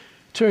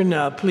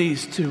Turn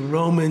please to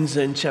Romans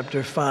and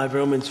chapter 5.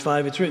 Romans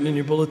 5, it's written in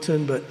your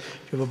bulletin, but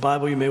if you have a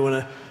Bible, you may want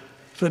to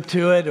flip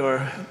to it,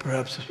 or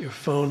perhaps your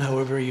phone,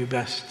 however you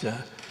best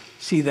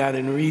see that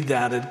and read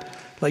that. I'd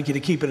like you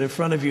to keep it in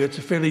front of you. It's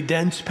a fairly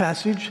dense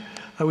passage,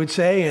 I would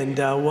say, and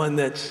one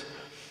that's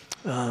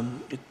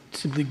it's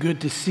simply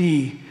good to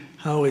see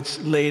how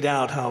it's laid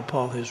out, how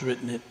Paul has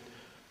written it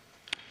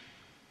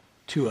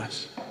to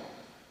us.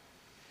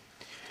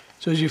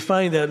 So as you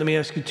find that, let me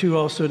ask you too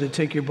also to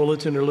take your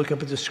bulletin or look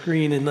up at the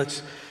screen, and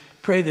let's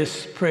pray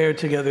this prayer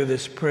together,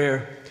 this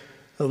prayer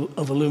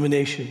of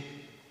illumination.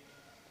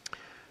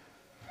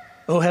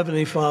 Oh,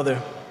 Heavenly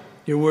Father,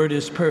 your word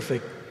is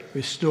perfect,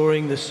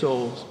 restoring the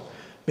souls,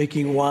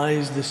 making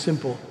wise the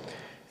simple,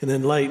 and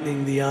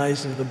enlightening the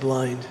eyes of the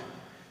blind.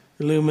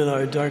 Illumine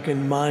our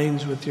darkened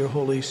minds with your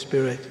Holy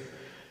Spirit,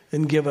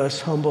 and give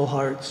us humble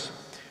hearts,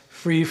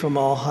 free from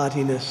all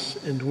haughtiness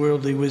and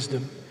worldly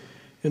wisdom,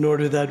 in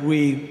order that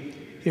we,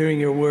 hearing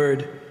your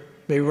word,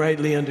 may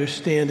rightly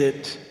understand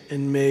it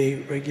and may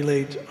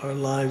regulate our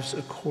lives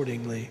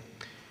accordingly.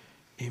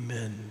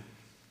 Amen.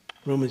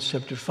 Romans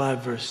chapter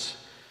 5, verse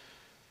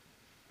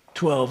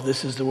 12,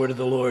 this is the word of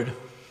the Lord.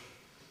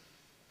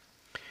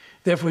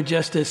 Therefore,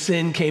 just as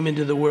sin came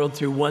into the world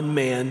through one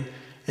man,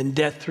 and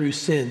death through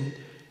sin,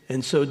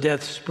 and so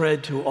death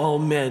spread to all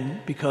men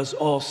because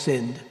all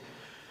sinned.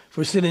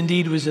 For sin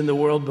indeed was in the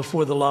world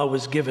before the law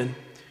was given,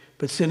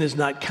 but sin is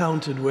not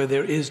counted where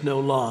there is no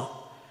law.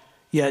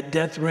 Yet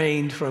death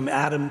reigned from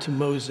Adam to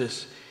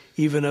Moses,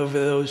 even over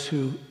those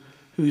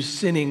whose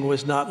sinning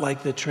was not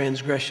like the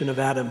transgression of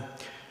Adam,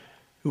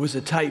 who was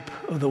a type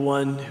of the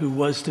one who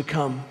was to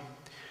come.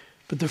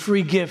 But the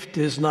free gift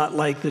is not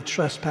like the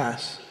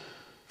trespass.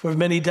 For if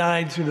many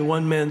died through the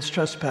one man's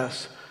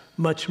trespass,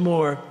 much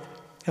more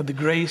have the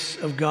grace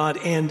of God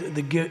and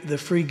the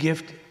free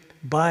gift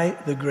by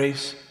the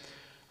grace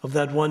of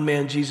that one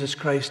man, Jesus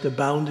Christ,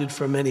 abounded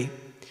for many.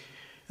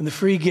 And the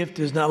free gift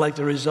is not like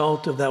the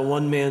result of that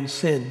one man's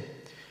sin.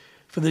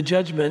 For the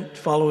judgment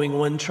following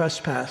one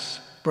trespass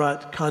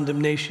brought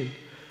condemnation,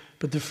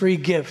 but the free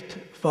gift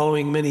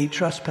following many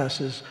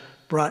trespasses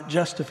brought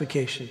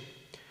justification.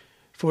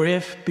 For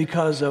if,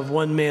 because of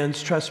one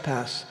man's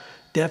trespass,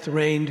 death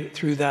reigned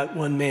through that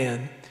one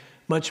man,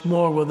 much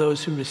more will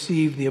those who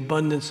receive the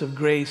abundance of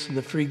grace and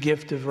the free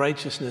gift of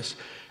righteousness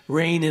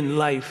reign in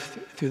life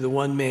through the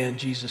one man,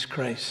 Jesus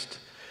Christ.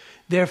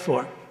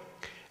 Therefore,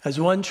 as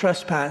one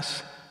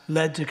trespass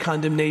led to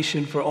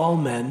condemnation for all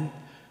men,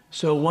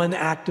 so one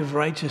act of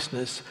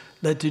righteousness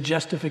led to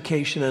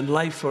justification and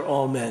life for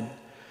all men.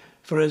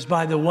 For as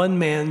by the one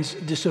man's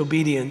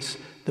disobedience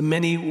the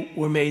many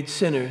were made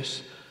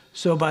sinners,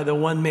 so by the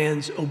one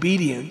man's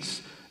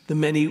obedience the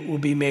many will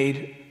be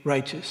made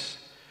righteous.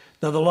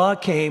 Now the law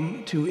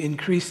came to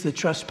increase the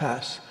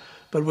trespass,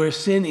 but where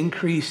sin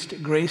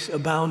increased, grace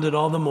abounded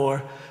all the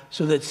more,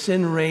 so that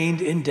sin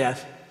reigned in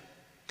death.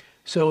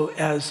 So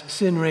as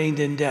sin reigned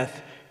in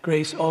death,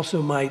 grace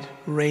also might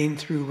reign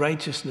through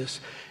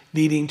righteousness,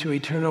 leading to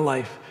eternal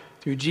life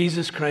through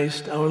Jesus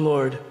Christ our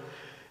Lord.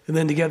 And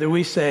then together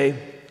we say,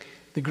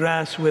 the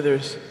grass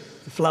withers,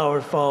 the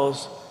flower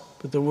falls,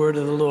 but the word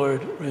of the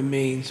Lord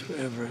remains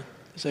forever.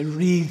 As I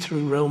read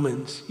through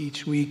Romans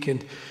each week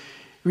and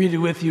read it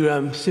with you,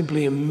 I'm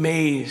simply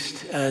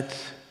amazed at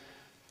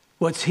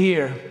what's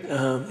here.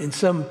 In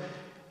some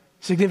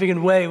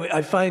significant way,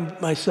 I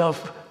find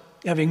myself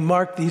having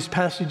marked these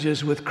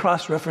passages with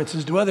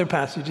cross-references to other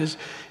passages,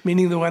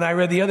 meaning that when I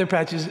read the other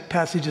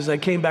passages, I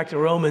came back to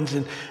Romans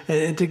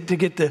and to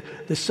get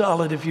the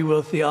solid, if you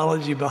will,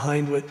 theology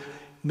behind what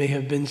may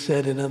have been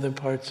said in other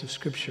parts of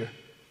Scripture.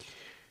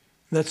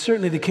 That's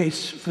certainly the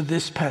case for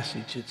this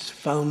passage. It's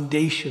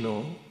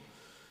foundational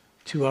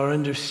to our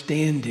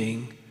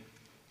understanding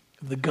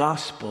of the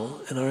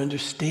gospel and our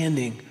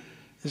understanding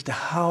as to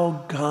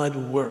how God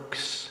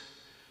works.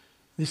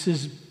 This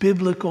is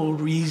biblical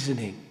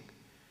reasoning.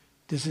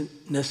 It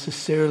isn't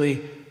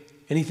necessarily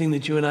anything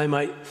that you and I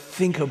might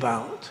think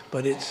about,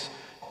 but it's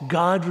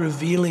God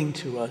revealing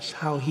to us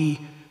how he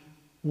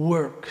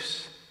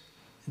works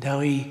and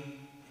how he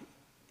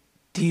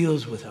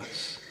deals with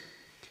us.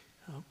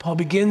 Paul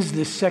begins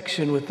this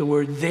section with the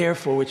word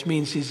therefore, which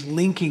means he's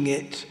linking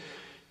it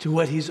to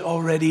what he's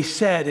already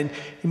said. And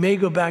you may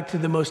go back to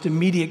the most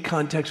immediate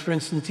context, for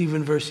instance,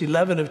 even verse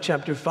 11 of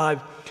chapter 5,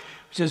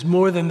 which says,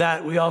 more than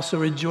that, we also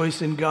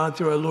rejoice in God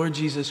through our Lord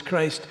Jesus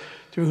Christ,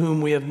 through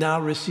whom we have now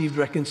received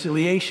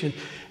reconciliation.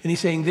 And he's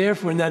saying,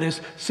 therefore, and that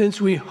is,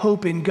 since we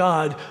hope in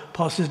God,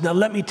 Paul says, now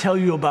let me tell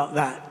you about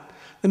that.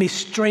 Let me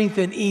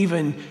strengthen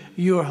even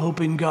your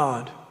hope in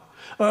God.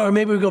 Or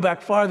maybe we go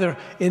back farther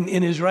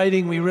in his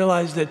writing, we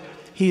realize that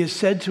he has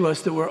said to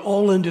us that we're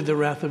all under the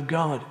wrath of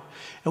God.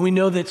 And we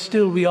know that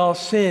still we all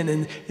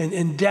sin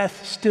and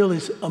death still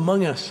is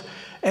among us.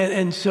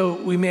 And so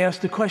we may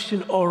ask the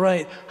question, all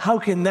right, how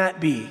can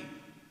that be?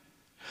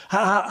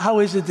 How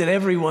is it that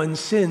everyone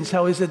sins?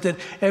 How is it that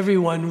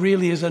everyone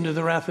really is under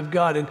the wrath of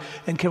God?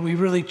 And can we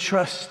really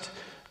trust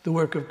the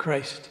work of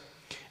Christ?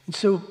 And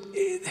so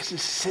there's a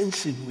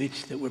sense in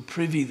which that we're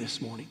privy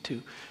this morning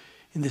to,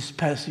 in this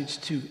passage,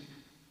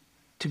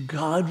 to to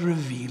God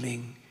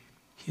revealing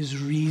his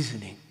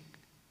reasoning,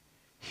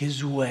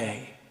 his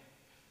way,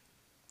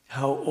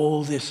 how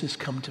all this has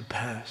come to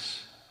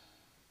pass.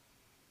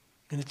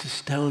 And it's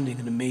astounding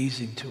and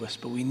amazing to us,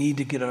 but we need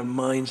to get our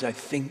minds, I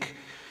think,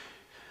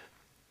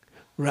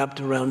 wrapped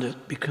around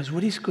it, because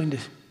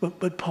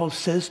what Paul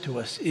says to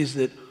us is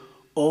that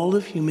all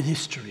of human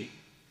history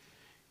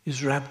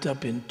is wrapped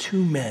up in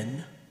two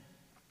men,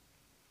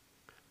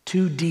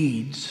 two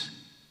deeds,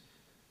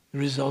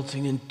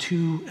 resulting in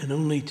two and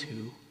only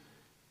two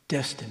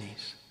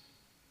destinies.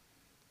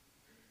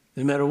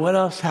 No matter what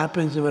else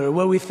happens, no matter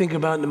what we think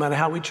about, no matter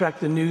how we track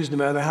the news, no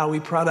matter how we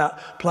plot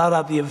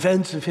out the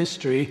events of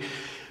history,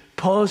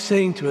 Paul is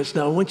saying to us,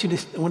 now I want you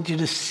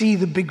to see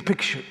the big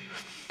picture.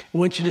 I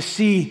want you to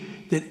see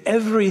that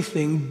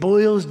everything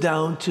boils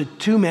down to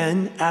two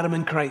men, Adam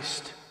and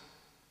Christ.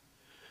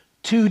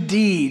 Two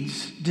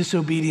deeds,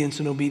 disobedience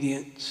and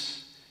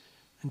obedience.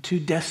 And two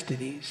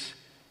destinies,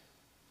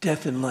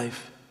 death and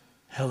life,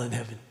 hell and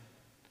heaven.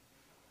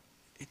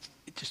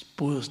 It just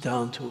boils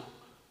down to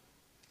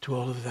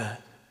all of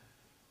that.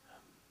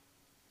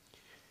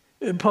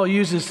 And Paul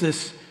uses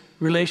this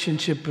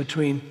relationship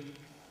between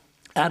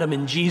Adam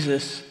and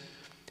Jesus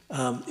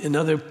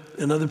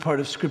another part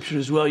of Scripture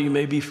as well you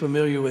may be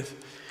familiar with.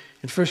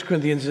 In 1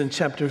 Corinthians in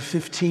chapter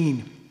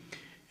 15,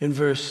 in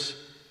verse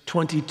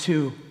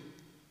 22,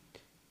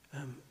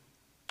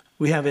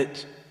 we have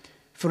it,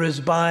 "For as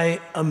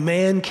by a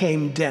man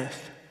came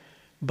death,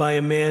 by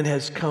a man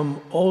has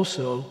come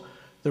also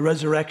the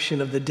resurrection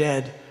of the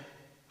dead.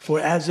 For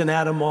as in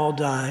Adam all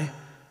die,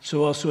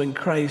 so also in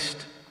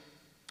Christ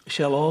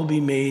shall all be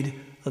made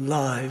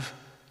alive.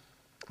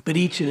 But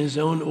each in his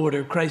own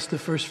order, Christ the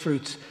first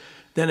fruits,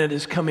 then at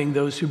his coming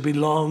those who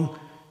belong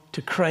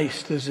to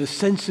Christ." There's a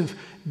sense of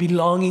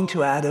belonging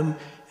to Adam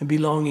and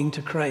belonging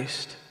to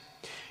Christ.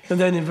 And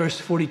then in verse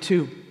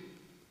 42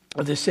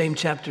 of the same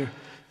chapter,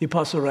 the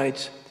apostle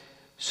writes,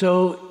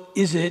 "So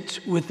is it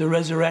with the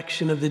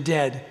resurrection of the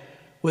dead.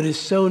 What is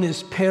sown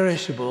is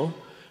perishable.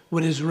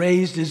 What is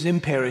raised is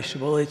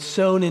imperishable. It's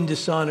sown in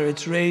dishonor.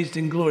 It's raised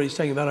in glory." He's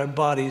talking about our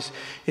bodies.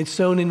 "It's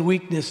sown in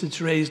weakness.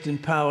 It's raised in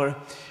power.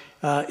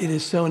 It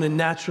is sown a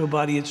natural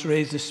body. It's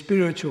raised a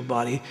spiritual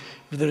body.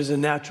 If there is a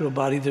natural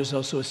body, there's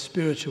also a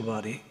spiritual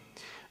body.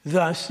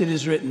 Thus it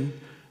is written,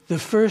 the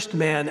first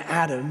man,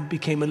 Adam,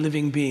 became a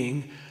living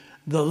being.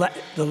 The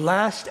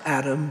last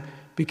Adam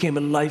became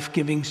a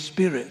life-giving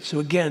spirit." So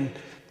again,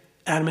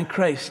 Adam and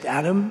Christ.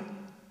 Adam,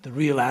 the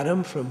real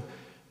Adam from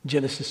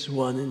Genesis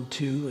 1 and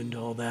 2 and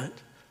all that.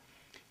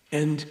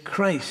 And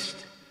Christ.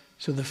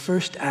 So the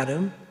first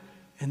Adam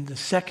and the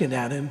second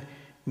Adam,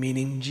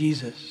 meaning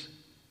Jesus.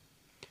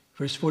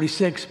 Verse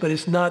 46, "But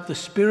it's not the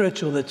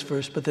spiritual that's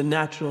first, but the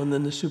natural and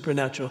then the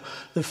supernatural.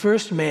 The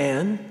first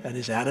man," that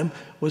is Adam,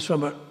 was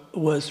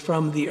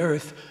from the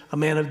earth, a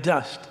man of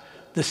dust.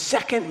 The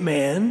second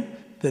man,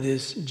 that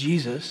is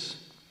Jesus,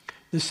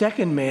 the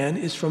second man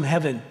is from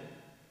heaven.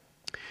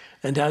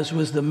 And as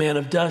was the man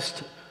of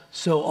dust,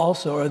 so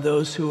also are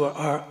those who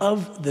are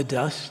of the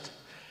dust.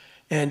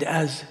 And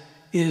as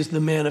is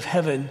the man of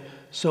heaven,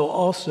 so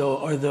also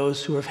are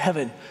those who are of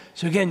heaven."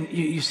 So again,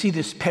 you see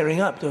this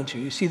pairing up, don't you?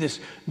 You see this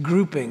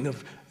grouping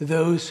of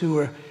those who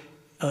are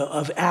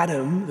of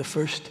Adam, the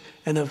first,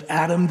 and of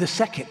Adam, the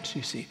second,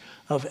 you see,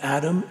 of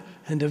Adam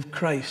and of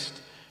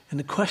Christ. And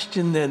the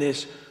question then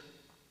is,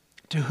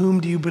 to whom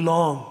do you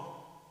belong?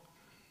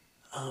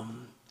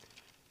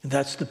 And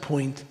that's the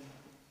point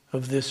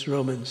of this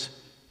Romans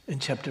in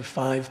chapter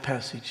 5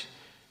 passage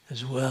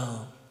as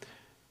well.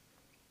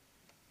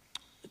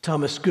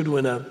 Thomas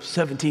Goodwin, a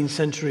 17th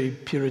century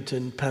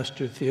Puritan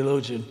pastor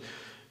theologian,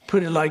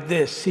 put it like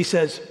this. He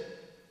says,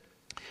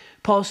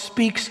 Paul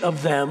speaks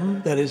of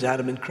them, that is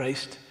Adam and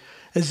Christ,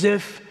 as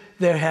if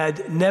there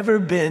had never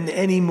been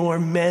any more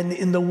men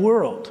in the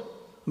world.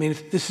 I mean,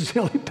 if this is the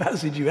only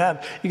passage you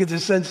have, you get the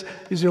sense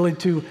these are the only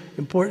two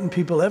important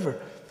people ever.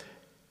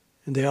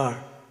 And they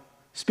are.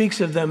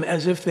 Speaks of them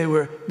as if there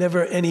were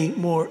never any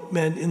more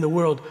men in the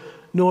world,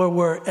 nor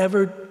were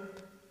ever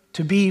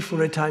to be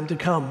for a time to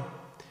come,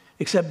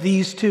 except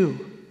these two.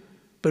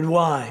 But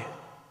why?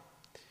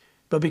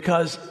 But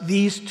because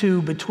these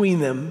two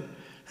between them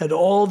had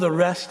all the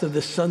rest of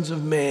the sons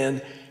of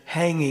man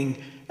hanging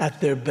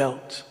at their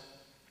belt.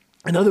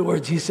 In other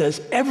words, he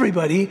says,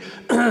 everybody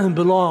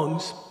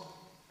belongs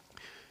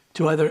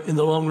to either, in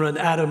the long run,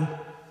 Adam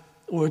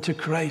or to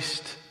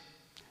Christ.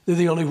 They're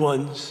the only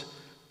ones,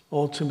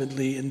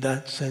 ultimately, in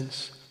that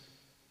sense,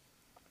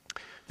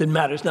 that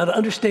matters. Now, to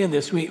understand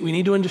this, we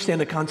need to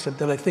understand a concept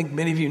that I think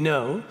many of you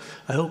know.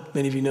 I hope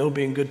many of you know,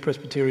 being good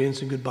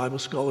Presbyterians and good Bible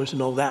scholars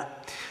and all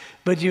that.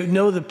 But you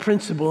know the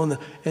principle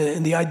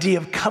and the idea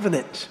of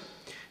covenant,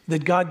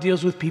 that God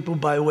deals with people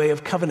by way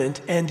of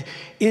covenant. And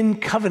in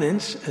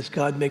covenants, as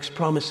God makes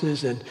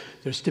promises and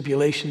there's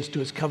stipulations to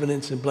his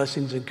covenants and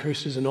blessings and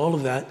curses and all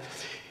of that,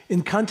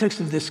 in context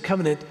of this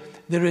covenant,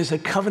 there is a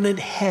covenant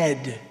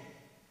head.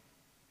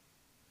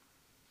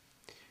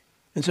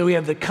 And so we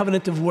have the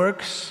covenant of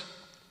works,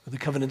 or the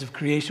covenant of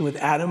creation with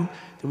Adam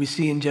that we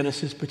see in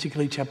Genesis,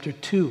 particularly chapter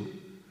 2,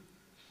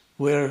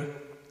 where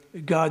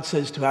God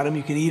says to Adam,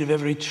 you can eat of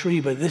every tree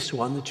but this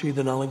one, the tree of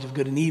the knowledge of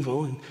good and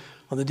evil, and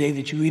on the day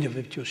that you eat of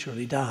it, you'll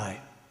surely die.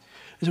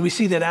 And so we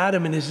see that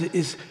Adam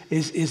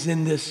is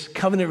in this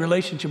covenant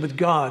relationship with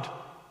God.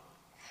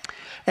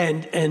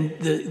 And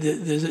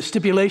the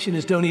stipulation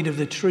is don't eat of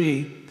the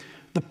tree.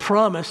 The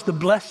promise, the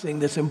blessing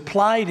that's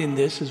implied in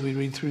this as we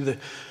read through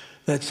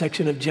that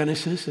section of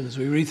Genesis and as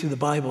we read through the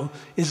Bible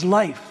is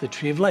life, the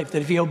tree of life.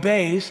 That if he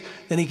obeys,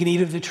 then he can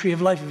eat of the tree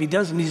of life. If he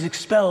doesn't, he's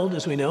expelled,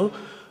 as we know,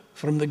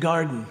 from the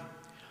garden.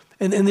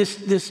 And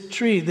this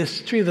tree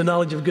of the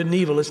knowledge of good and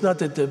evil, it's not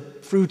that the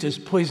fruit is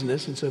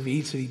poisonous, and so if he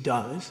eats it, he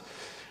dies.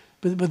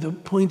 But the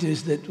point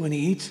is that when he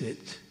eats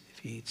it, if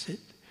he eats it,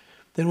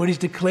 then what he's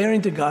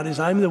declaring to God is,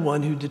 I'm the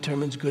one who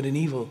determines good and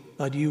evil,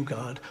 not you,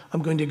 God.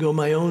 I'm going to go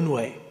my own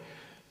way.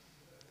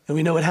 And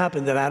we know what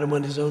happened, that Adam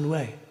went his own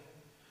way.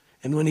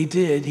 And when he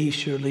did, he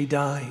surely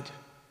died.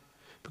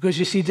 Because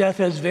you see, death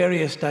has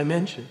various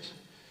dimensions.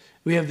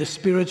 We have the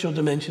spiritual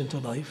dimension to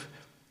life,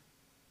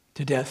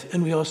 to death,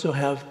 and we also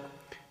have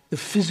the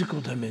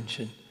physical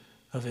dimension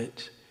of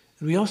it.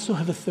 And we also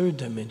have a third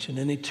dimension,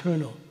 an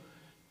eternal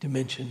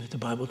dimension that the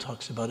Bible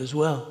talks about as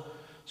well.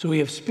 So we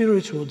have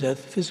spiritual death,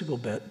 physical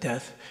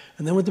death,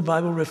 and then what the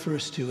Bible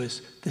refers to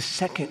as the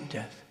second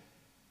death.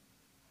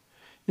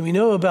 And we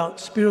know about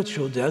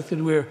spiritual death that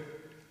we're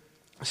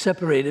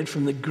separated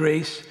from the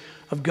grace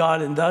of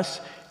God, and thus,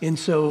 in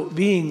so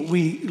being,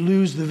 we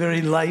lose the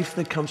very life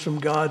that comes from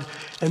God,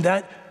 and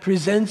that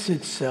presents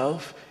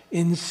itself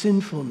in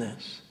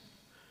sinfulness.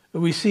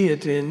 We see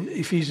it in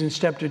Ephesians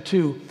chapter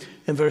 2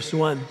 and verse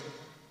 1.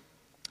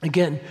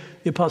 Again,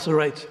 the apostle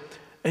writes,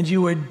 and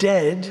you were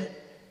dead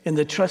in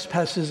the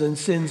trespasses and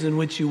sins in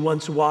which you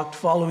once walked,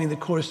 following the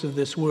course of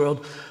this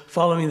world,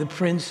 following the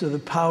prince of the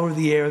power of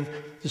the air,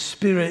 the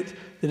spirit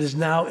that is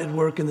now at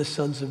work in the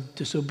sons of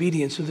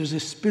disobedience. So there's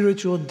a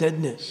spiritual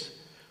deadness.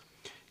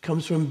 It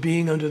comes from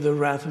being under the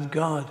wrath of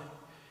God.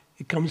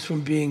 It comes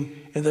from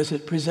being, and thus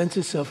it presents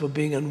itself of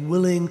being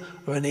unwilling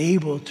or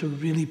unable to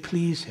really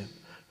please him,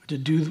 or to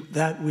do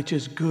that which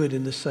is good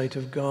in the sight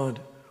of God.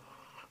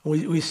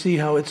 We see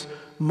how it's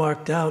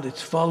marked out.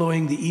 It's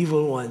following the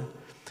evil one,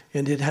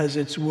 and it has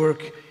its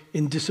work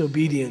in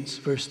disobedience.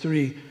 Verse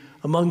 3,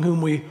 among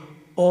whom we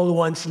all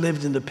once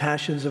lived in the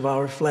passions of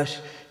our flesh,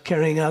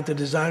 carrying out the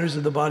desires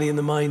of the body and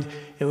the mind,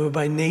 and were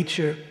by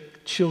nature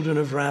children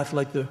of wrath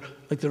like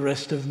the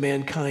rest of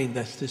mankind.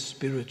 That's the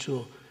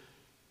spiritual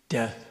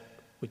death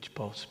which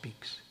Paul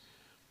speaks.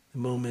 The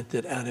moment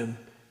that Adam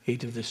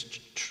ate of this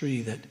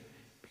tree that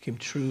became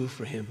true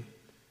for him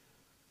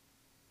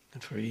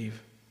and for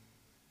Eve.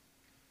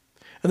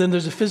 And then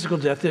there's a physical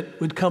death that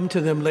would come to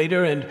them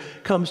later and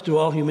comes to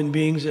all human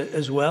beings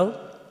as well.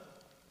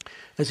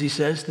 As he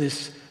says,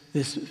 this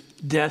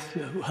death,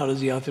 how does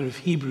the author of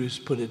Hebrews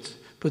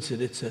puts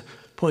it? It's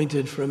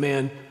appointed for a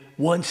man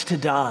once to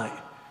die,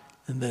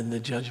 and then the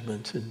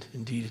judgment, and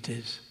indeed it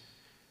is.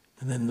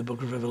 And then in the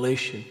book of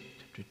Revelation,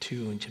 chapter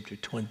 2 and chapter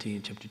 20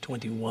 and chapter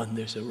 21,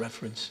 there's a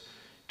reference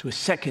to a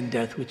second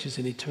death, which is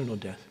an eternal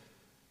death.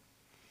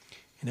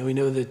 And we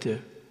know that the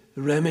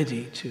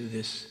remedy to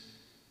this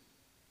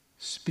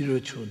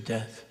spiritual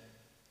death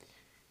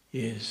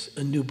is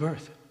a new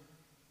birth.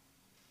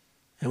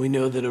 And we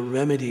know that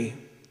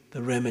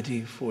the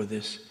remedy for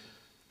this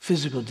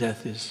physical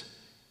death is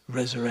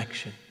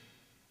resurrection.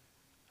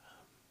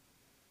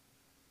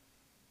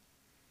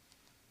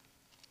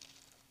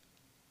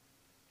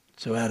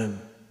 So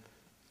Adam,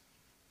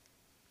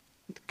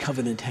 the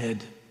covenant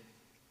head,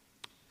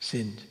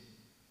 sinned.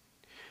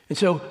 And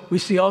so we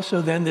see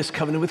also then this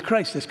covenant with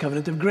Christ, this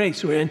covenant of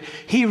grace, wherein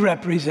he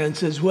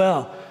represents as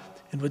well.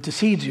 And what does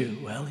he do?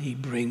 Well, he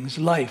brings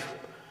life.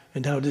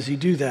 And how does he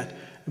do that?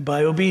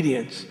 By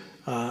obedience.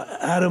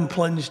 Adam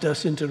plunged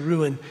us into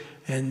ruin,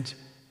 and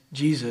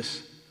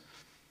Jesus,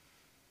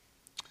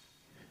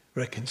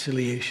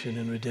 reconciliation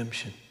and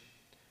redemption.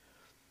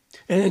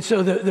 And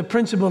so the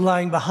principle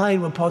lying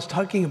behind what Paul's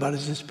talking about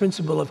is this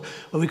principle of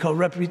what we call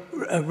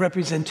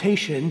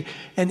representation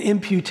and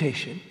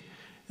imputation,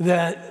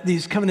 that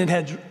these covenant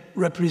heads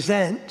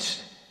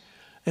represent,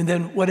 and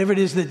then whatever it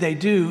is that they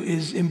do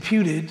is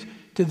imputed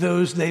to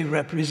those they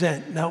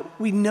represent. Now,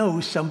 we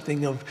know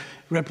something of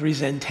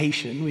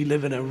representation. We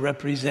live in a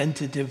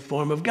representative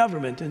form of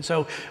government. And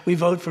so we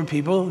vote for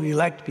people, we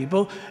elect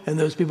people, and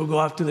those people go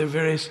off to their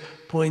various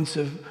points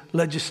of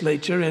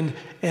legislature, and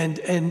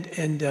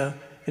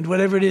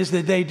whatever it is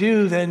that they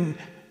do then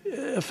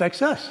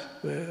affects us.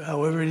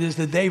 However it is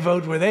that they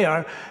vote where they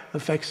are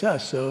affects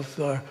us. So if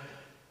the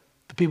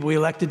people we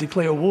elected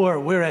declare war,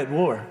 we're at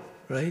war.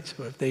 Right?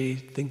 So if they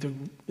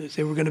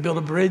say we're going to build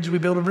a bridge, we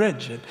build a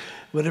bridge, and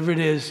whatever it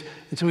is.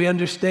 And so we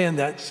understand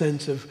that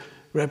sense of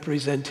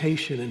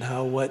representation and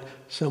how what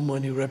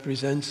someone who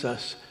represents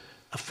us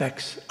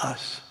affects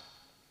us.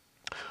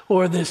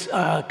 Or this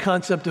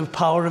concept of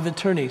power of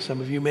attorney.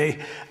 Some of you may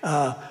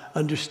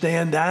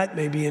understand that,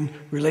 maybe in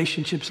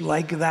relationships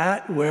like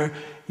that, where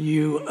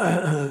you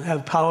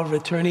have power of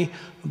attorney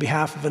on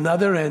behalf of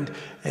another,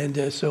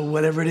 and so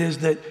whatever it is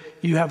that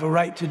you have a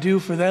right to do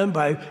for them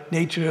by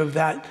nature of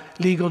that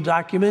legal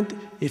document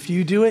if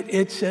you do it,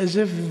 it's as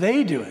if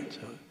they do it.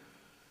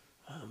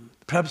 So,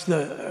 perhaps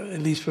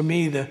at least for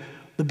me, the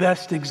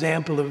best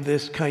example of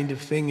this kind of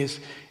thing is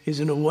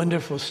in a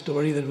wonderful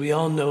story that we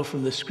all know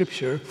from the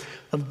scripture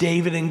of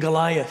David and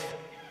Goliath.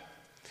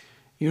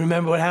 You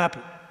remember what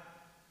happened?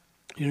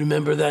 You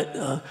remember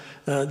that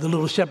the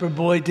little shepherd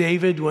boy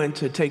David went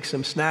to take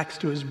some snacks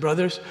to his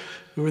brothers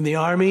who were in the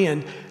army,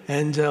 and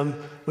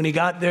when he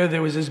got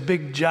there was this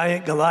big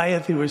giant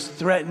Goliath who was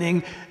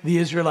threatening the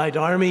Israelite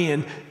army,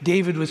 and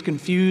David was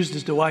confused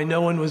as to why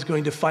no one was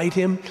going to fight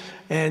him,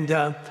 and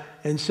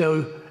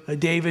so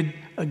David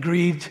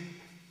agreed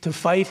to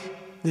fight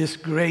this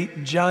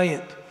great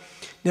giant.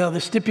 Now,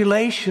 the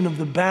stipulation of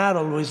the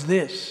battle was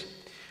this,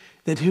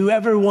 that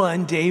whoever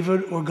won,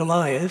 David or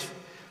Goliath,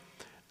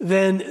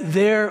 then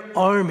their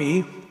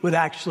army would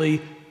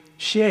actually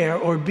share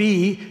or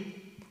be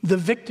the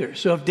victor.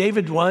 So if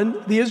David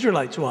won, the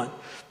Israelites won.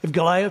 If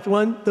Goliath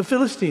won, the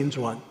Philistines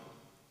won.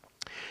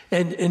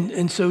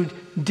 And so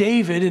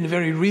David, in a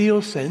very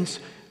real sense,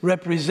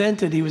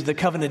 represented, he was the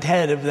covenant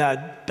head of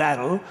that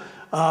battle,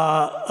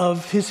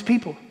 of his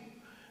people.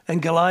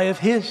 And Goliath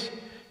his.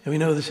 And we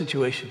know the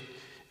situation.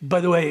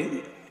 By the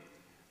way,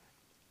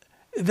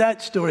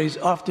 that story is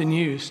often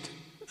used.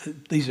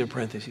 These are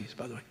parentheses,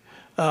 by the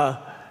way.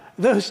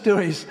 Those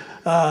stories,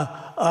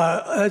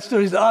 that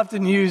story is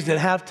often used at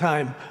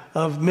halftime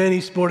of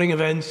many sporting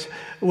events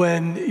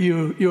when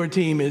your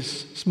team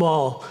is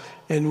small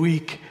and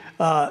weak.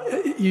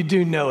 You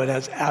do know it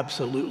has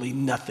absolutely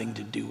nothing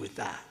to do with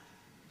that.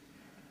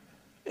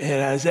 It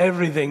has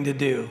everything to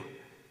do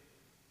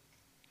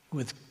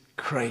with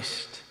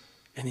Christ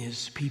and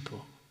his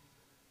people.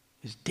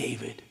 Is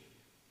David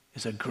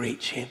is a great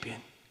champion,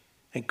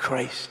 and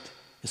Christ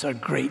is our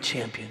great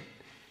champion.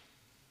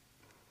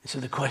 And so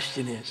the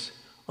question is,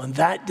 on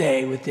that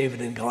day with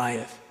David and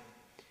Goliath,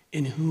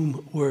 in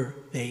whom were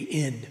they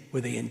in?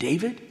 Were they in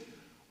David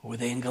or were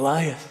they in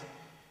Goliath?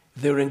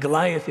 If they were in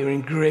Goliath, they were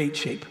in great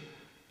shape.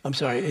 I'm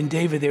sorry, in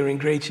David, they were in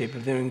great shape.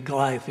 If they're in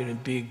Goliath, they're in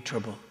big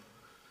trouble.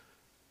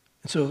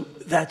 And so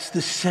that's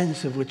the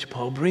sense of which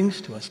Paul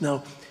brings to us.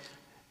 Now,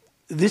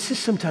 this is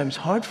sometimes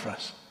hard for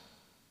us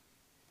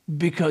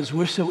because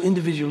we're so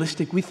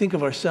individualistic. We think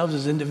of ourselves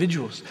as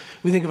individuals.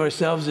 We think of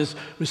ourselves as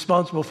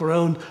responsible for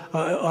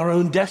our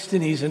own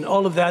destinies and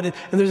all of that. And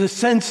there's a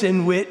sense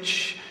in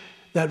which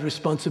that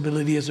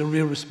responsibility is a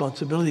real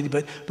responsibility.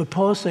 But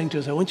Paul's saying to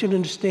us, I want you to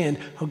understand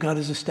how God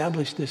has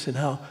established this and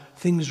how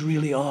things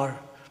really are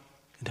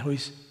and how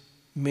he's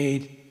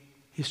made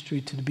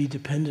history to be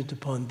dependent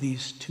upon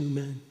these two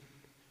men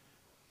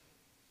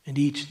and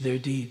each their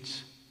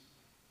deeds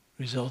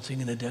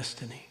resulting in a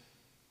destiny.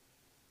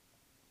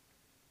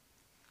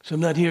 So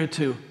I'm not here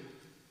to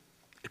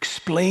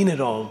explain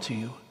it all to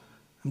you.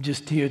 I'm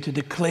just here to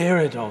declare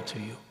it all to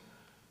you,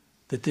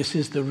 that this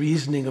is the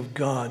reasoning of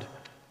God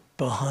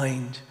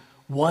behind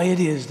why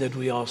it is that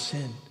we all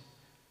sin,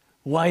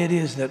 why it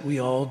is that we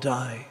all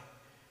die,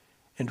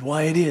 and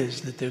why it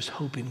is that there's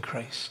hope in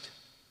Christ.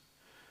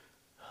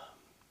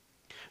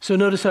 So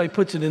notice how he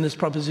puts it in this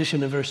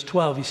proposition in verse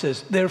 12. He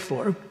says,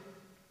 therefore,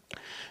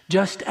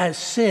 just as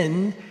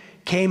sin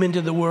came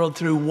into the world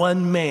through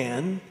one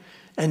man,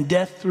 and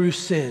death through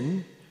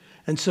sin,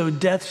 and so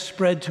death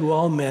spread to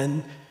all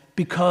men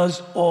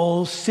because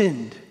all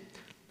sinned.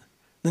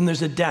 Then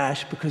there's a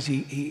dash because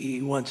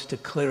he wants to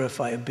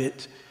clarify a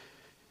bit.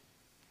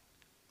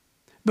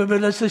 But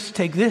let's just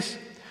take this.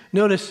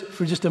 Notice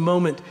for just a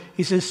moment,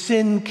 he says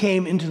sin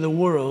came into the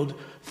world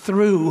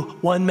through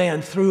one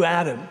man, through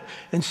Adam.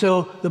 And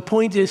so the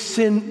point is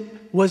sin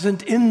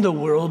wasn't in the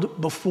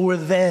world before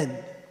then,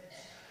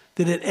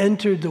 that it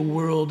entered the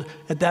world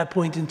at that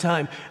point in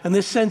time. And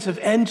this sense of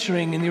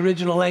entering in the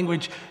original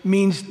language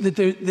means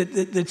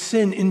that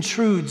sin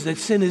intrudes, that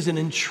sin is an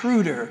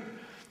intruder.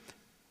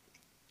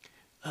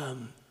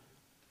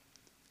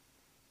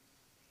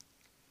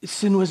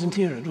 Sin wasn't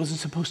here. It wasn't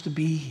supposed to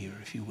be here,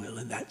 if you will,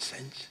 in that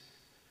sense.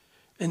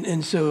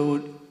 And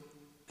so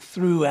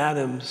through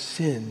Adam's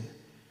sin,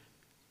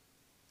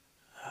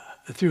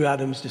 through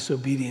Adam's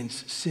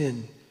disobedience,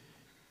 sin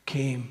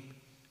came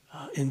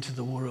into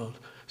the world.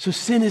 So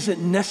sin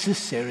isn't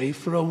necessary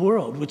for a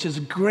world, which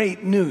is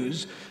great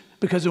news,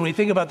 because when we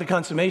think about the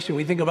consummation,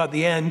 we think about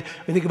the end,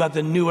 we think about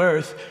the new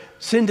earth,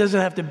 sin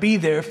doesn't have to be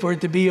there for it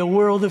to be a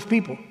world of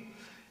people.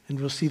 And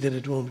we'll see that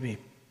it won't be.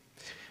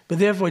 But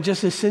therefore,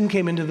 just as sin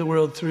came into the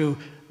world through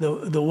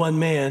the one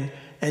man,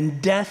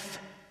 and death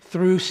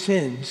through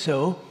sin,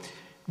 so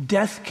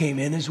death came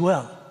in as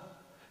well.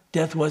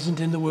 Death wasn't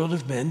in the world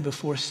of men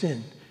before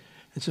sin.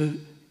 And so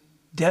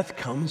death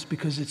comes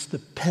because it's the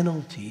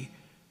penalty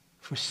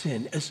for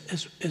sin,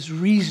 as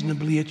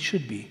reasonably it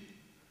should be.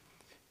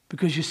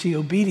 Because you see,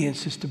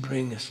 obedience is to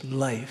bring us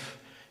life.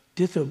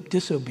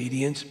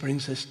 Disobedience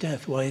brings us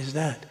death. Why is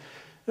that?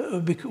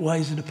 Why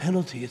is it a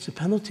penalty? It's a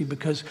penalty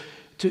because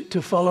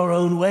to follow our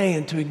own way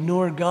and to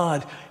ignore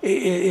God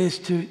is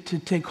to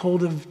take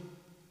hold of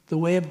the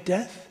way of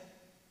death.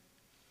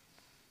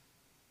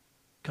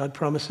 God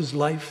promises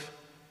life.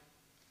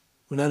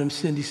 When Adam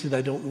sinned, he said,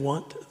 I don't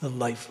want the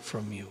life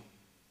from you.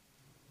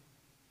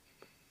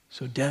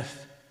 So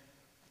death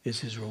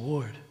is his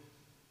reward.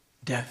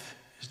 Death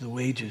is the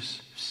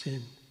wages of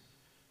sin.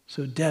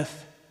 So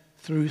death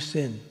through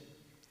sin.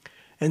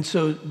 And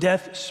so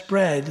death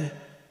spread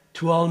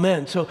to all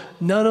men. So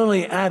not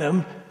only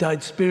Adam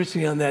died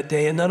spiritually on that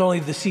day, and not only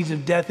the seeds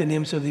of death in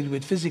him so that he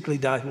would physically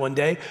die one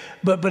day,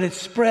 but it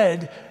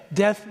spread,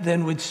 death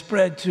then would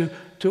spread to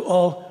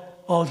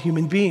all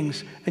human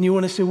beings. And you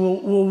want to say,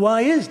 well,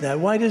 why is that?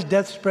 Why does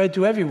death spread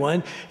to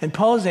everyone? And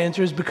Paul's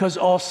answer is because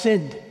all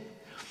sinned.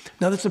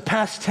 Now that's a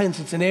past tense,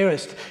 it's an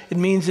aorist. It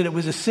means that it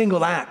was a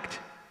single act.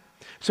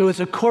 So it's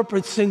a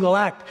corporate single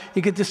act.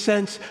 You get the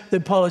sense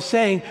that Paul is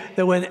saying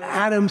that when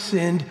Adam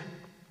sinned,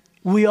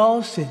 we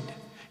all sinned.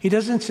 He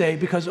doesn't say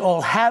because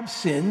all have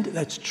sinned,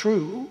 that's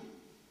true.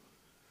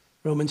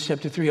 Romans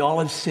chapter 3, all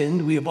have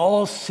sinned, we have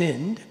all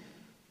sinned.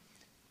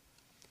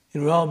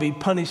 And we'll all be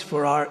punished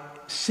for our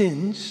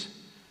sins,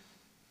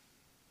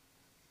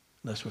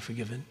 unless we're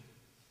forgiven.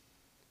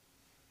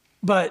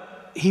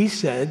 But he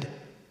said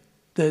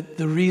that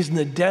the reason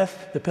that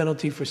death, the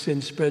penalty for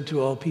sin, spread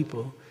to all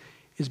people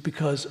is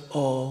because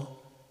all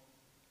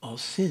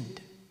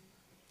sinned.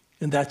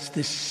 And that's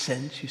this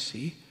sense, you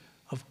see,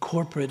 of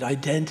corporate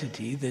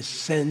identity, this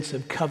sense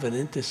of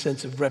covenant, this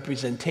sense of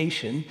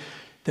representation,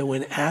 that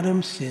when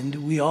Adam sinned,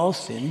 we all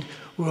sinned,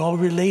 we're all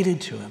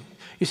related to him.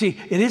 You see,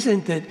 it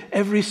isn't that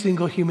every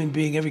single human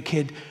being, every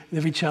kid,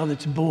 every child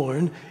that's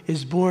born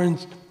is born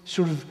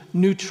sort of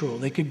neutral.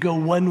 They could go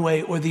one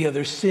way or the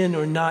other, sin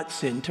or not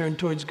sin, turn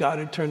towards God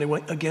or turn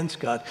against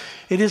God.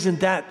 It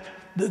isn't that.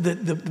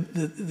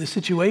 The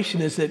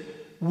situation is that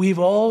we've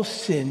all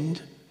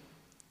sinned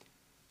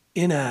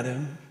in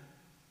Adam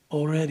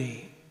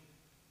already.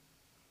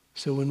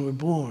 So when we're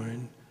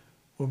born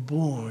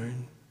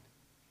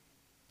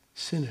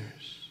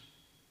sinners.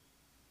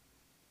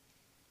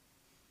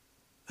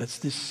 That's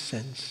this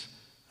sense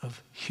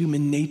of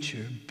human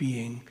nature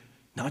being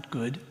not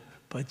good,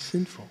 but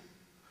sinful.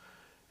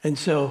 And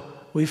so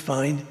we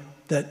find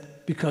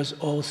that because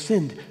all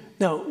sinned.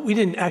 Now, we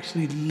didn't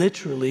actually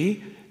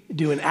literally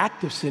do an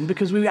act of sin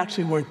because we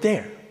actually weren't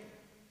there,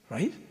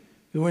 right?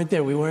 We weren't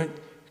there.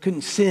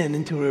 Couldn't sin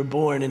until we were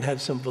born and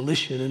have some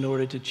volition in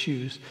order to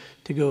choose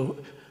to go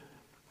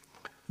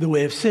the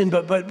way of sin.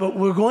 But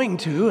we're going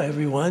to,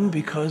 everyone,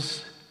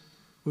 because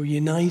we're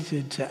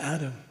united to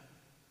Adam.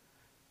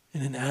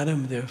 And in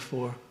Adam,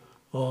 therefore,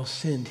 all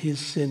sinned. His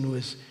sin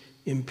was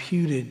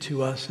imputed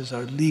to us as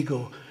our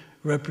legal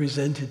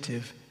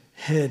representative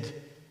head.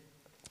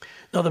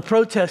 Now, the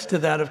protest to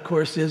that, of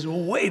course, is,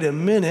 well, wait a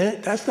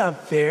minute, that's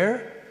not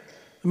fair.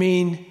 I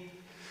mean,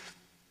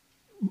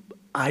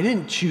 I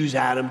didn't choose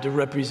Adam to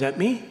represent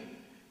me.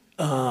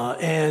 Why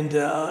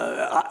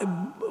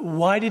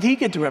did he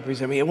get to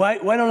represent me? Why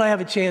don't I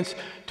have a chance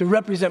to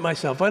represent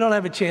myself? Why don't I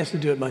have a chance to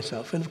do it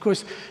myself? And of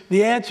course,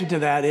 the answer to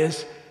that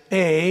is,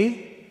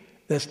 A,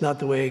 that's not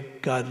the way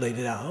God laid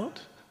it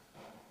out.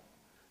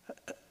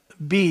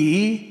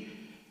 B,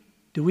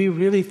 do we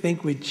really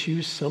think we'd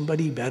choose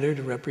somebody better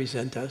to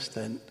represent us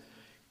than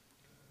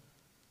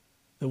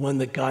the one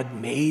that God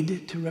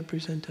made to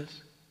represent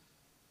us?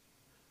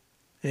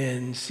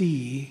 And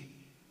C,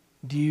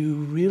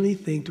 do we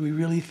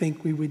really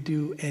think we would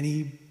do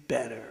any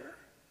better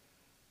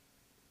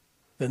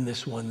than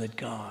this one that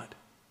God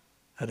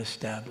had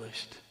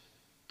established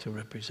to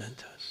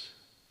represent us?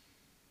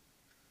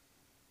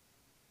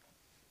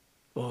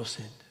 All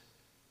sinned.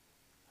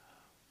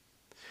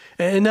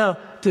 And now,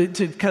 to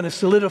kind of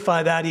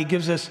solidify that, he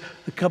gives us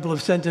a couple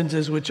of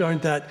sentences which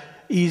aren't that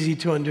easy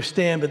to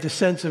understand, but the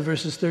sense of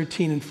verses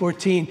 13 and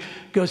 14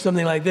 goes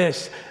something like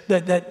this,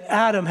 that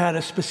Adam had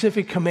a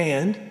specific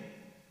command,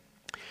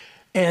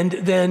 and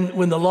then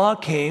when the law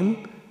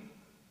came,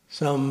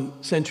 some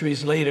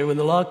centuries later, when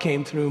the law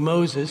came through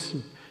Moses,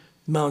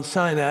 Mount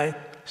Sinai,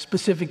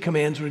 specific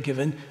commands were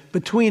given.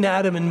 Between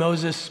Adam and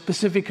Moses,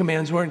 specific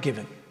commands weren't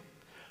given.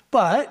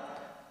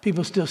 But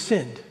people still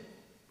sinned.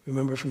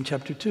 Remember from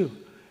chapter 2,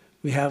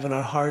 we have in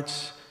our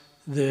hearts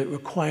the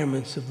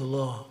requirements of the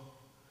law.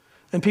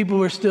 And people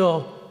were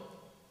still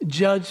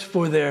judged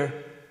for their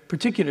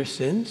particular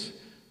sins,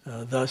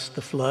 thus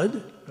the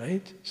flood,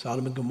 right?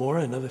 Sodom and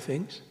Gomorrah and other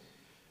things.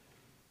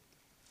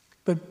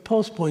 But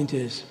Paul's point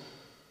is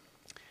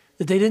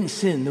that they didn't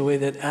sin the way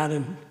that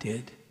Adam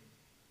did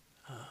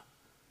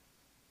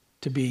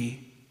to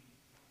be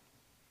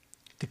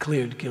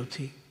declared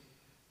guilty.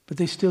 But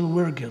they still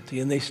were guilty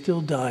and they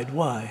still died.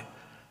 Why?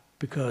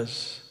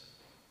 Because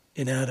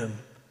in Adam,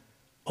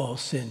 all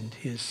sinned.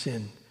 His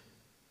sin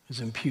was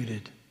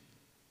imputed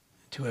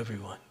to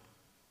everyone.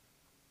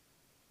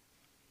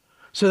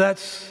 So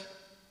that's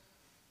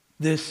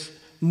this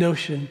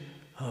notion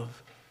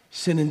of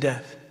sin and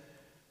death.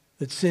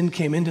 That sin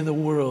came into the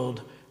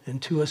world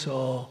and to us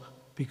all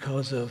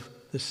because of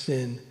the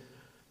sin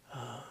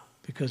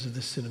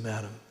of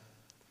Adam.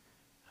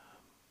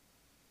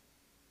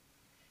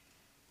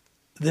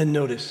 Then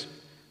notice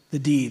the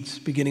deeds,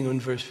 beginning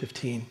in verse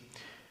 15.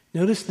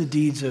 Notice the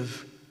deeds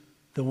of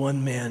the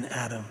one man,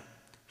 Adam.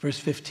 Verse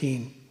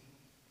 15.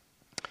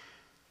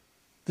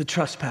 The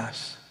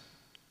trespass.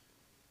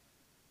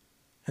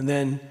 And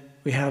then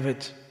we have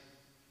it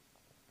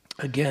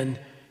again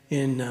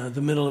in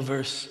the middle of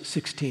verse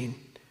 16.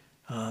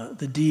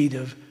 The deed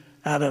of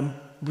Adam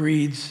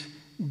breeds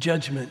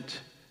judgment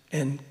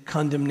and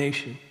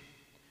condemnation.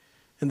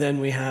 And then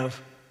we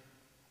have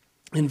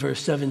in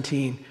verse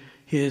 17,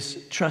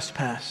 his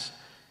trespass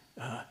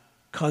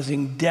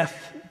causing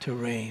death to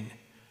reign.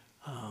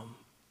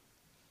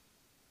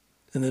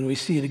 And then we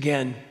see it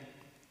again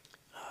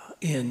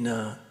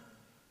in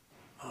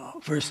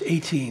verse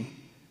 18.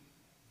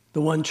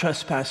 The one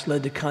trespass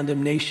led to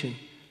condemnation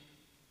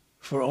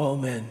for all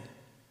men.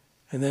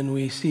 And then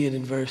we see it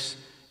in verse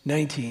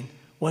 19.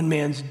 One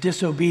man's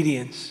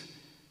disobedience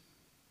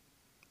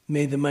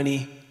made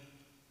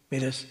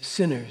us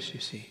sinners, you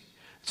see.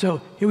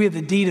 So here we have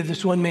the deed of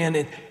this one man,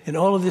 and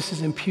all of this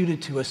is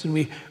imputed to us, and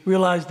we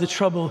realize the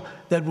trouble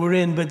that we're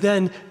in. But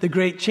then the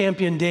great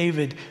champion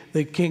David,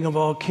 the King of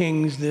all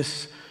kings,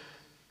 this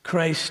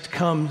Christ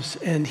comes,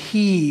 and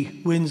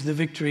he wins the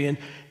victory.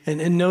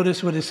 And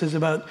notice what it says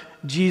about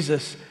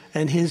Jesus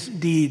and his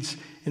deeds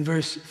in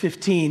verse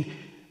 15.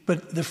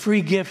 But the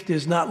free gift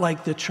is not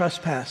like the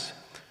trespass.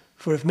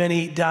 For if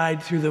many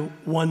died through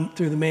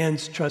the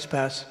man's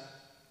trespass,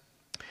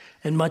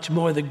 and much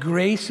more the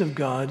grace of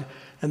God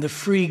and the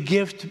free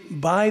gift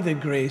by the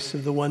grace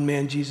of the one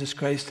man, Jesus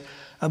Christ,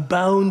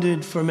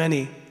 abounded for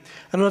many. I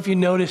don't know if you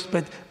noticed,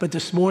 but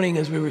this morning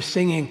as we were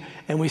singing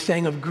and we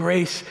sang of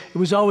grace, it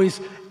was always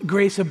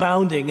grace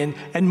abounding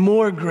and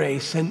more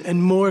grace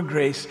and more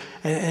grace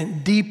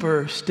and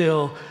deeper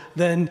still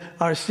than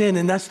our sin.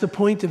 And that's the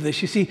point of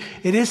this. You see,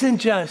 it isn't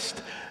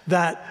just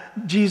that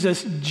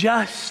Jesus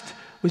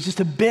was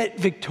just a bit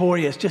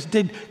victorious, just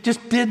did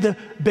the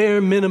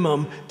bare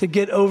minimum to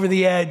get over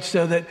the edge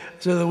so that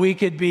we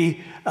could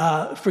be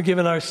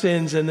forgiven our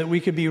sins and that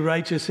we could be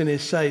righteous in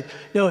his sight.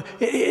 No,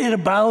 it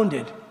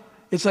abounded.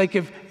 It's like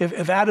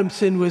if Adam's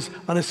sin was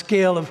on a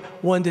scale of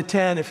 1 to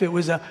 10, if it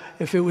was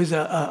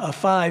a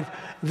 5,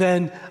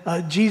 then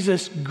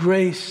Jesus'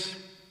 grace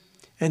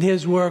and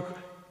his work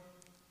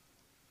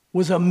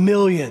was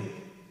 1,000,000.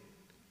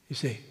 You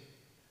see,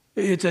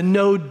 it's a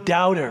no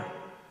doubter.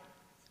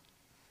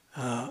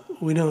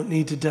 We don't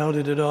need to doubt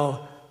it at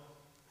all.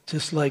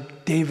 Just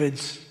like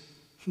David's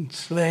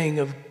slaying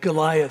of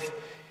Goliath,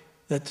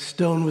 that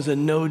stone was a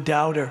no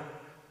doubter.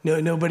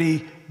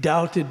 Nobody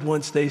doubted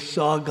once they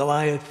saw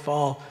Goliath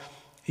fall.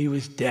 He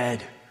was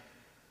dead.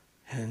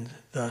 And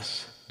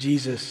thus,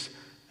 Jesus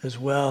as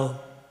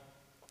well.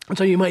 And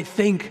so you might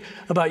think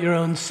about your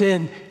own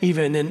sin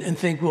even and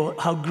think, well,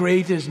 how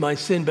great is my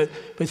sin? But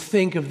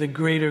think of the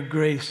greater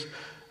grace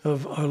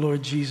of our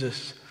Lord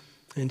Jesus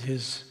and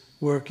his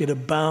work. It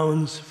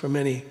abounds for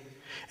many.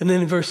 And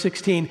then in verse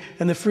 16,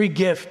 and the free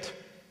gift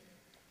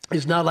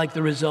is not like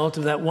the result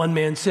of that one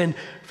man's sin,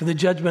 for the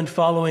judgment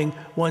following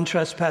one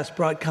trespass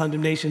brought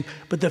condemnation,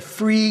 but the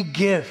free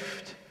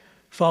gift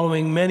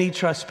following many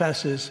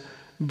trespasses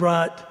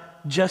brought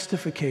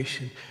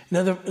justification. In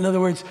other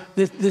words,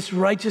 this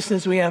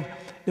righteousness we have,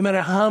 no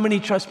matter how many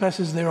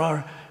trespasses there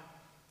are,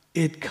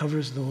 it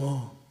covers them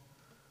all.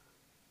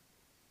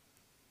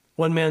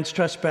 One man's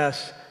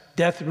trespass,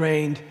 death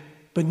reigned,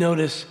 but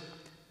notice,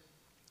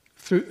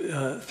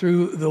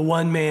 through the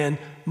one man,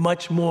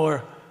 much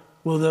more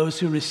will those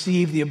who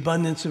receive the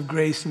abundance of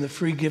grace and the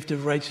free gift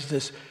of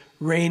righteousness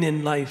reign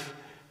in life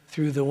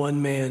through the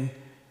one man,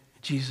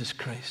 Jesus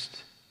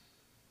Christ.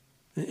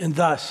 And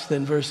thus,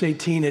 then, verse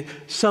 18, it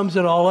sums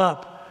it all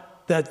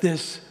up, that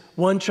this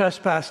one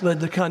trespass led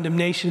to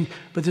condemnation,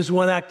 but this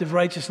one act of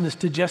righteousness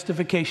to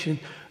justification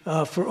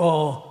for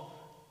all.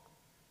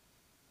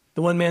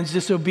 The one man's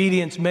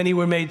disobedience, many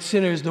were made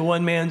sinners. The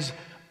one man's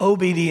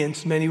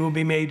obedience, many will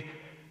be made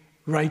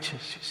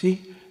righteous. You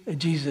see,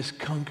 Jesus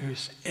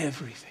conquers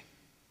everything.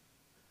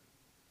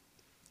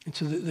 And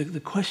so the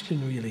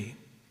question really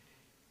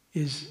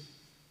is,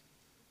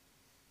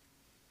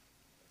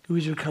 who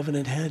is your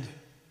covenant head?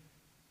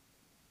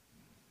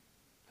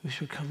 Who's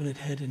your covenant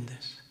head in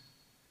this?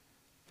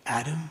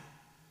 Adam?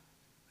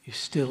 Are you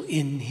still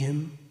in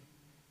him?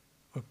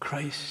 Or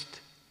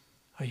Christ?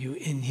 Are you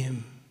in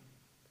him?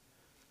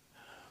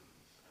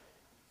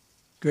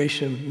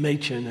 Gresham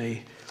Machen,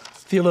 a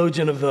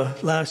theologian of the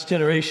last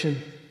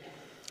generation,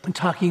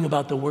 talking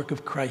about the work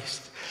of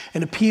Christ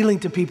and appealing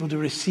to people to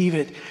receive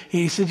it.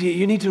 He said,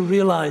 you need to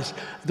realize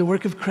the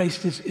work of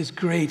Christ is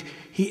great.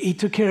 He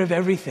took care of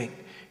everything.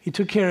 He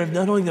took care of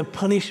not only the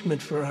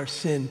punishment for our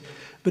sin,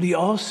 but he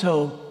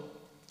also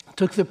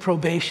took the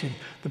probation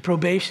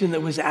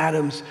that was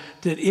Adam's,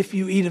 that if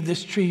you eat of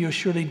this tree, you'll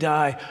surely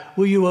die.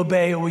 Will you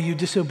obey or will you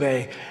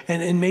disobey?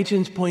 And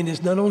Machen's point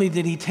is not only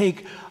did he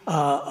take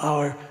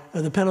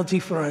the penalty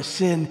for our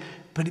sin,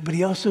 but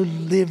he also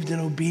lived an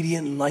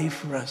obedient life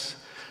for us.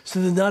 So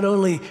that not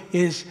only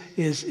is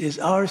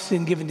our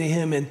sin given to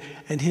him and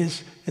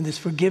this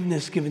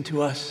forgiveness given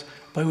to us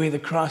by way of the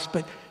cross,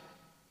 but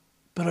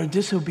our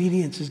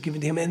disobedience is given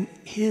to him, and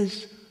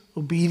his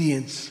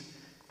obedience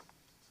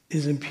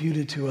is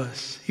imputed to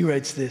us. He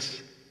writes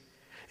this.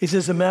 He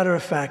says, as a matter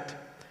of fact,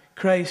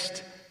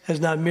 Christ has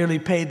not merely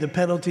paid the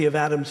penalty of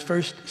Adam's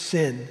first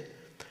sin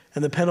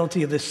and the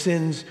penalty of the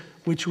sins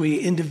which we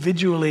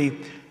individually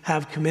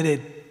have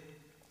committed,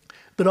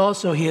 but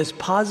also he has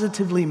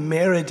positively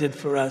merited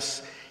for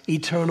us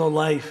eternal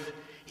life.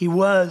 He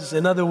was,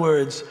 in other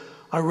words,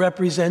 our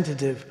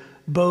representative,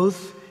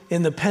 both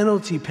in the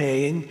penalty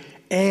paying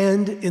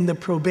and in the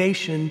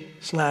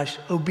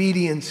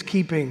probation/obedience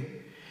keeping.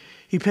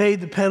 He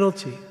paid the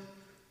penalty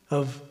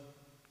of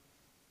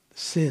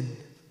sin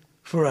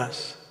for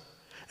us,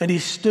 and he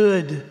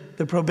stood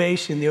the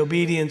probation, the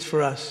obedience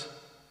for us.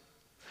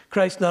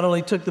 Christ not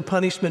only took the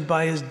punishment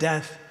by his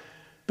death,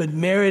 but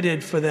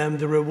merited for them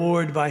the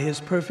reward by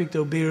his perfect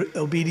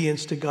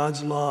obedience to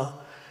God's law.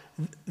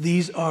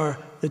 These are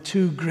the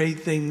two great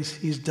things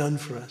he's done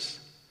for us.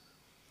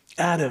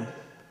 Adam,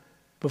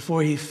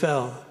 before he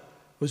fell,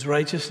 was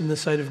righteous in the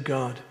sight of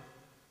God,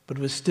 but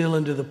was still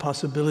under the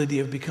possibility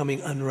of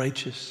becoming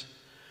unrighteous.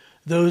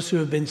 Those who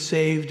have been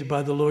saved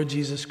by the Lord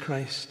Jesus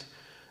Christ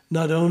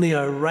not only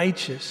are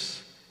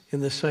righteous in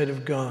the sight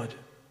of God,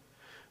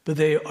 but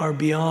they are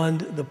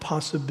beyond the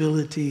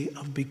possibility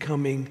of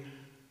becoming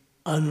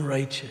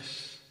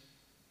unrighteous.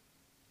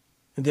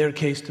 In their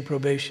case, the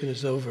probation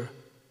is over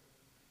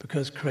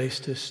because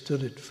Christ has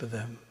stood it for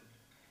them.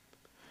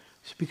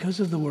 It's because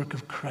of the work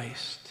of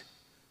Christ.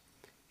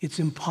 It's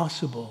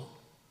impossible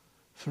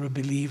for a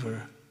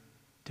believer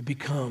to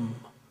become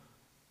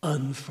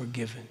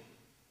unforgiven.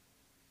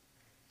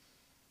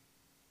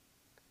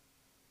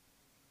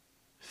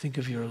 Think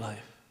of your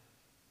life.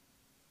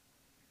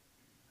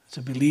 As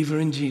a believer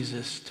in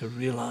Jesus, to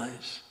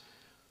realize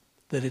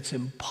that it's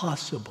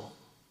impossible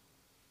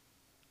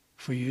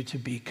for you to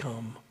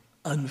become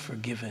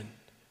unforgiven.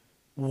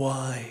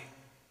 Why?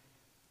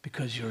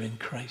 Because you're in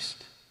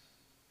Christ.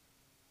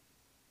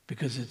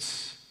 Because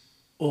it's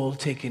all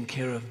taken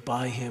care of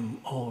by him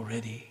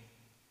already,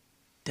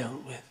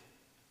 dealt with.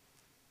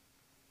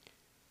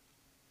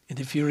 And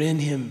if you're in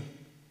him,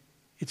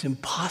 it's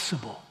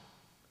impossible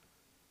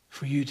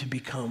for you to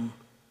become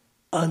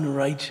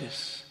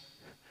unrighteous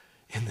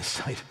in the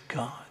sight of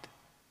God.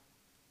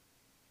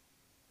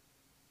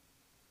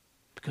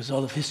 Because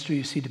all of history,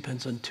 you see,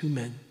 depends on two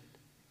men,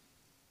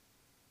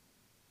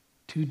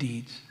 two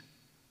deeds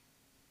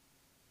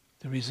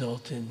that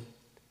result in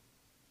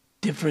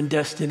different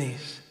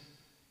destinies.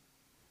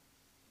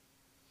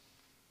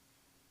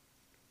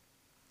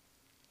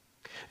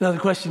 Now the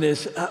question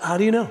is, how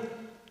do you know?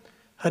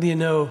 How do you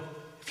know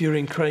if you're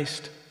in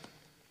Christ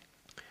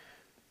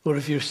or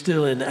if you're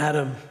still in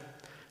Adam?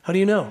 How do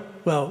you know?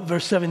 Well,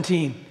 verse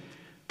 17,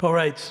 Paul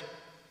writes,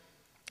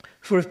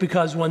 "For if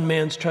because one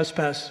man's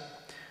trespass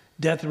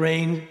death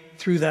reigned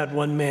through that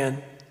one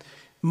man,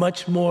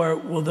 much more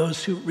will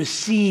those who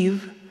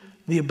receive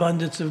the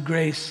abundance of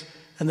grace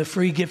and the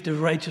free gift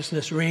of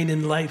righteousness reign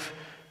in life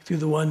through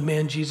the one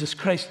man, Jesus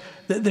Christ."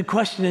 The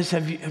question is,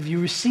 have you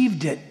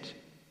received it?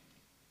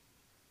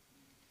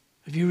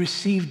 Have you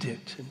received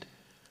it? And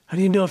how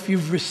do you know if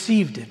you've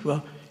received it?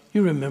 Well,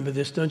 you remember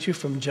this, don't you,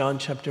 from John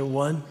chapter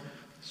 1?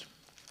 This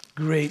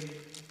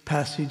great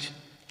passage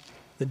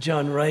that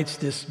John writes,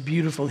 this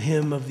beautiful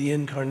hymn of the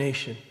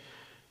incarnation.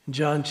 In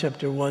John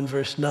chapter 1,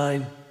 verse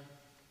 9,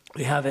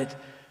 we have it.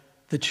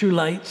 "The true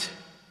light,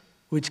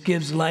 which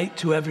gives light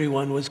to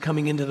everyone, was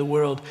coming into the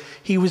world.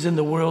 He was in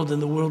the world,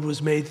 and the world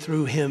was made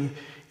through him,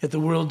 yet the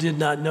world did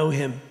not know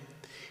him.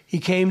 He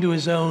came to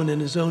his own,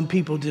 and his own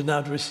people did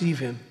not receive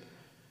him.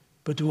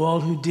 But to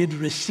all who did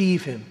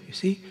receive him," you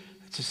see,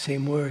 it's the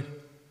same word,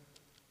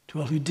 "to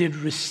all who did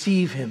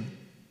receive him,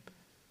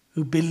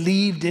 who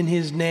believed in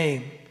his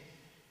name,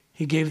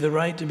 he gave the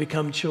right to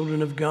become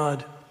children of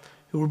God,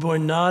 who were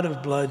born not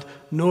of blood,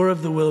 nor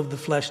of the will of the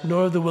flesh,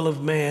 nor of the will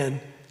of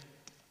man,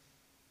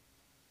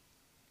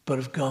 but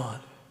of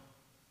God."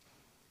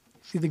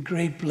 See the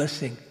great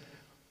blessing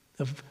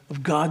of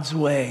God's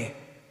way,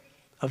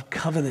 of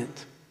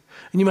covenant.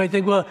 And you might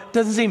think, well, it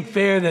doesn't seem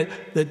fair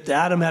that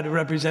Adam had to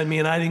represent me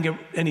and I didn't get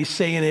any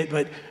say in it,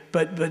 but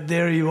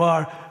there you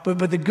are.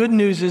 But the good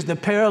news is, the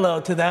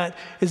parallel to that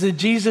is that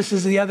Jesus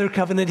is the other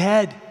covenant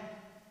head.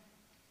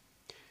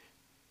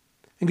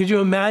 And could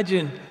you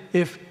imagine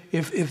if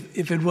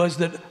it was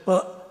that,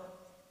 well,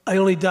 I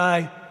only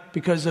die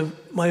because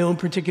of my own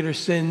particular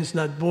sins,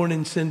 not born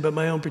in sin, but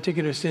my own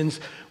particular sins.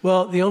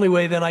 Well, the only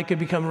way that I could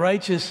become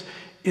righteous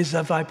is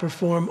if I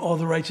perform all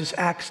the righteous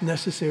acts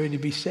necessary to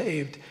be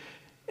saved.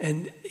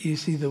 And you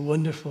see the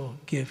wonderful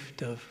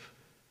gift of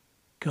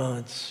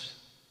God's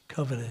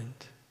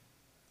covenant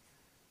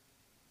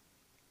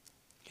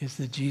is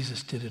that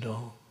Jesus did it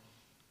all.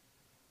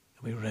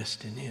 And we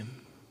rest in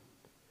him.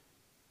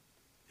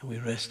 And we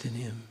rest in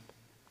him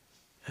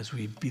as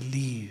we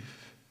believe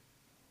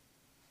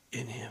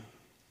in him.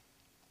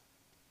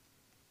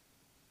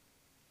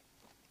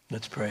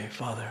 Let's pray.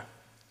 Father,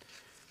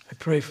 I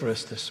pray for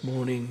us this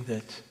morning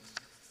that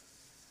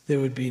there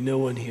would be no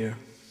one here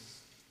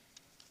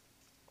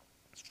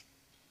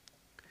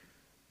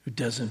who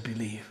doesn't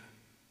believe.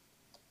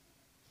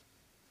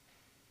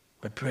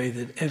 I pray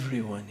that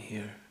everyone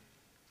here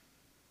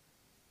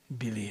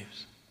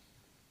believes.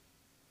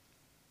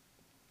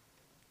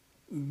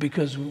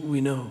 Because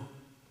we know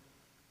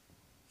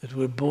that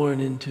we're born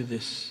into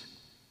this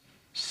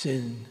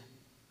sin,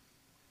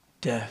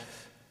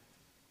 death,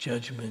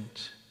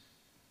 judgment,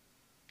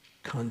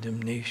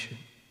 condemnation,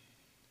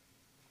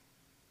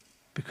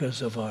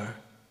 because of our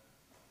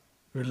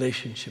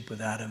relationship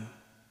with Adam.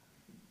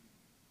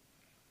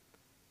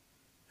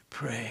 I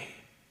pray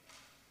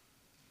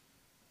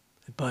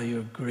that by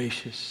your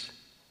gracious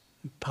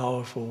and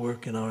powerful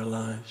work in our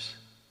lives,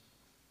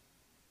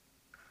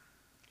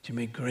 that you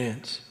may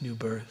grant new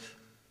birth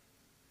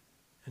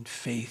and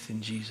faith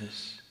in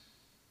Jesus,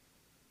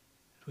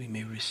 that we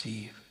may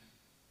receive.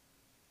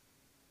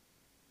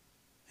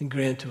 And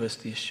grant to us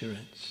the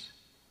assurance,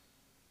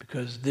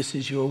 because this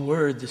is your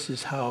word, this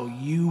is how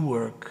you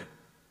work,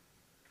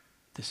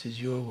 this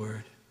is your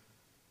word,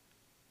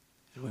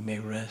 that we may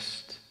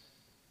rest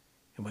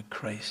in what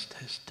Christ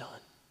has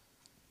done.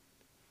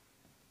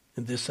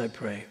 And this I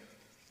pray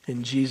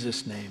in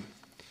Jesus' name.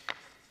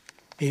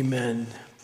 Amen.